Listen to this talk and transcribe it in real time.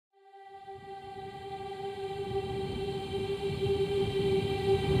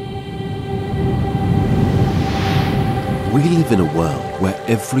We live in a world where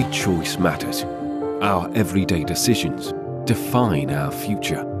every choice matters. Our everyday decisions define our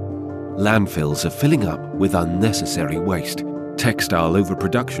future. Landfills are filling up with unnecessary waste. Textile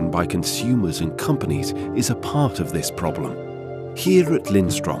overproduction by consumers and companies is a part of this problem. Here at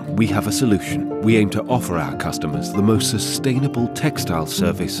Lindström, we have a solution. We aim to offer our customers the most sustainable textile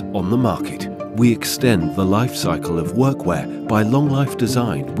service on the market. We extend the life cycle of workwear by long-life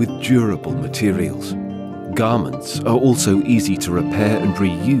design with durable materials. Garments are also easy to repair and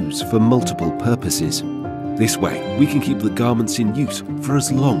reuse for multiple purposes. This way, we can keep the garments in use for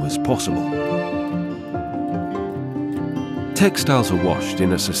as long as possible. Textiles are washed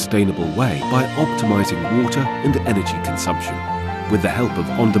in a sustainable way by optimizing water and energy consumption. With the help of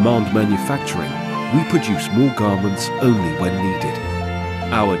on-demand manufacturing, we produce more garments only when needed.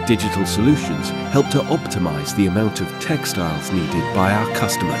 Our digital solutions help to optimize the amount of textiles needed by our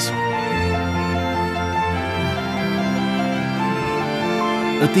customers.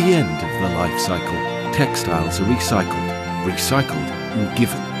 At the end of the life cycle, textiles are recycled and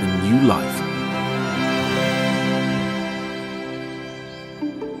given a new life.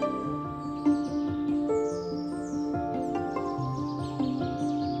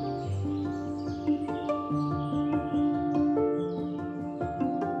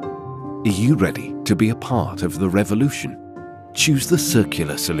 Are you ready to be a part of the revolution? Choose the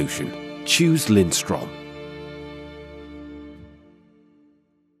circular solution. Choose Lindström.